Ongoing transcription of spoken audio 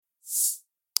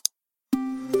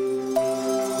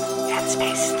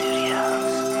Headspace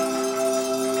Studios.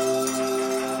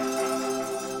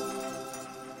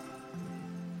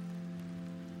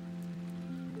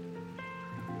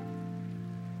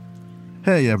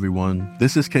 Hey everyone,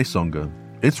 this is Kesonga.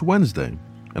 It's Wednesday,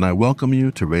 and I welcome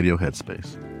you to Radio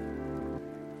Headspace.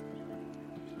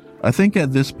 I think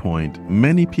at this point,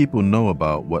 many people know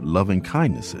about what loving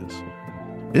kindness is.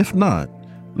 If not,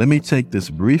 let me take this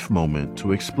brief moment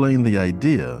to explain the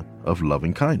idea of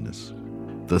loving kindness,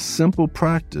 the simple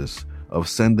practice of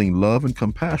sending love and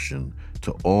compassion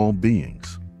to all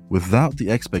beings without the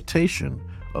expectation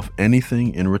of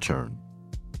anything in return.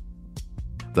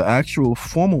 The actual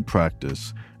formal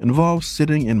practice involves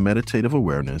sitting in meditative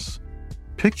awareness,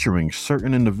 picturing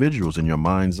certain individuals in your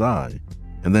mind's eye,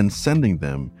 and then sending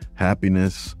them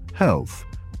happiness, health,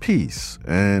 peace,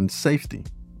 and safety.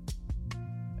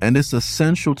 And it's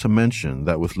essential to mention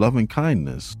that with loving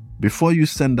kindness, before you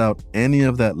send out any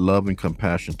of that love and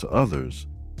compassion to others,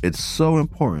 it's so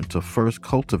important to first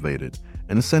cultivate it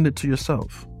and send it to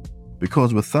yourself.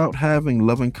 Because without having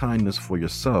loving kindness for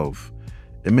yourself,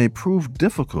 it may prove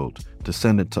difficult to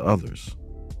send it to others.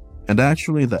 And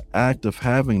actually, the act of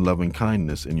having loving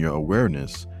kindness in your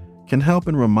awareness can help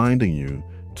in reminding you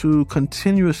to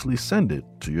continuously send it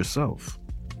to yourself.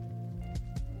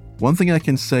 One thing I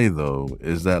can say, though,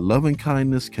 is that loving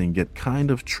kindness can get kind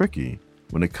of tricky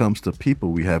when it comes to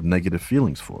people we have negative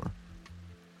feelings for.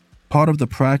 Part of the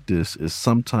practice is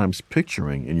sometimes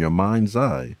picturing in your mind's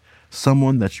eye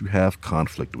someone that you have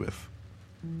conflict with.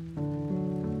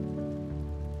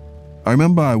 I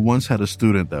remember I once had a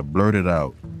student that blurted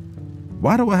out,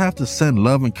 "Why do I have to send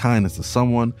love and kindness to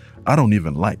someone I don't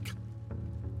even like?"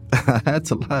 I had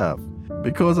to laugh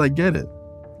because I get it.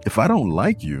 If I don't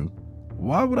like you,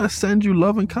 why would I send you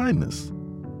love and kindness?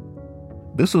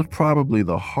 This was probably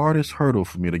the hardest hurdle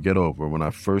for me to get over when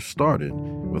I first started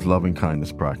with loving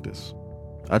kindness practice.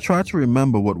 I tried to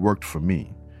remember what worked for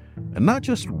me, and not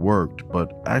just worked,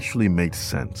 but actually made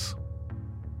sense.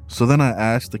 So then I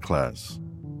asked the class,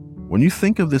 when you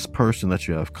think of this person that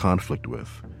you have conflict with,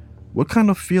 what kind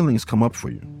of feelings come up for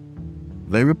you?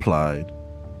 They replied,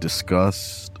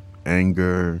 disgust,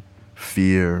 anger,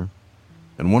 fear,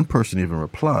 and one person even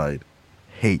replied,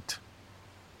 hate.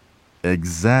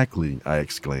 Exactly, I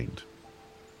exclaimed.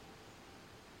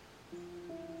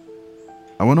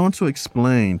 I went on to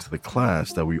explain to the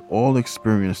class that we all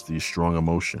experience these strong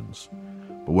emotions,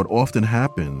 but what often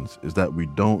happens is that we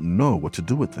don't know what to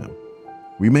do with them.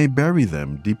 We may bury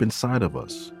them deep inside of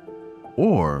us,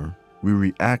 or we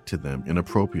react to them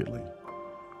inappropriately,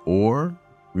 or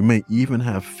we may even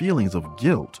have feelings of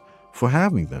guilt for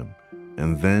having them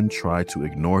and then try to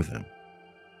ignore them.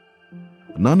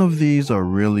 None of these are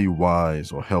really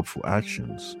wise or helpful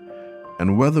actions,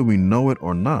 and whether we know it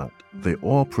or not, they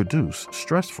all produce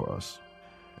stress for us.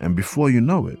 And before you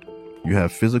know it, you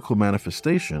have physical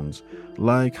manifestations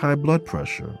like high blood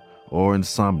pressure or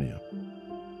insomnia.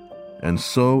 And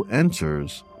so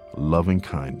enters loving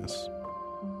kindness.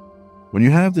 When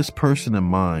you have this person in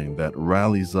mind that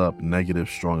rallies up negative,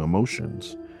 strong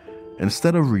emotions,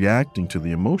 instead of reacting to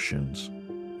the emotions,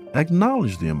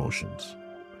 acknowledge the emotions.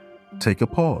 Take a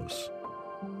pause,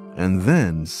 and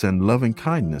then send loving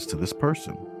kindness to this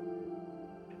person.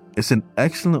 It's an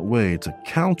excellent way to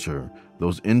counter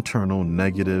those internal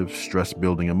negative,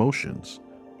 stress-building emotions,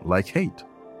 like hate.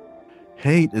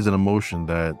 Hate is an emotion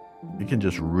that it can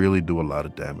just really do a lot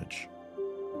of damage.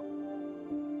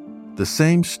 The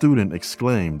same student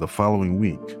exclaimed the following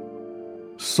week,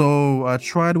 "So I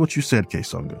tried what you said,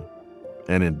 Kesonga,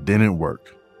 and it didn't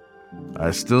work.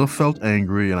 I still felt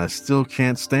angry and I still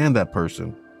can't stand that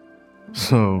person."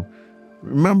 So,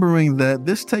 remembering that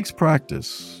this takes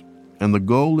practice, and the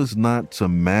goal is not to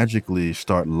magically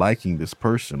start liking this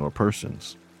person or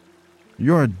persons.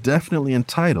 You are definitely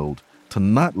entitled to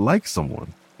not like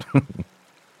someone.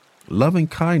 Loving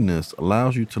kindness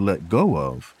allows you to let go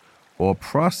of or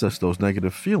process those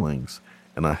negative feelings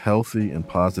in a healthy and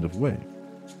positive way.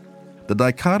 The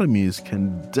dichotomies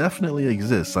can definitely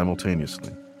exist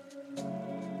simultaneously.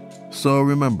 So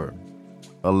remember,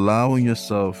 allowing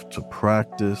yourself to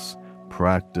practice,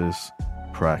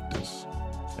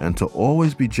 and to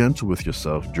always be gentle with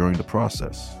yourself during the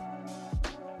process.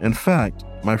 In fact,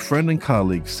 my friend and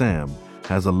colleague Sam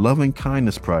has a loving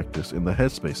kindness practice in the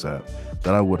Headspace app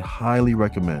that I would highly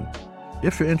recommend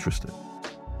if you're interested.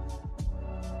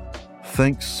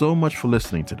 Thanks so much for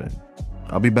listening today.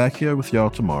 I'll be back here with y'all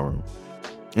tomorrow.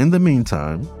 In the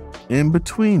meantime, in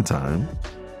between time,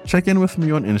 check in with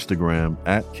me on Instagram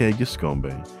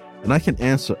 @KGiscombe, and I can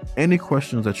answer any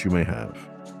questions that you may have.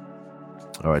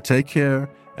 All right, take care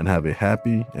and have a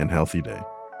happy and healthy day.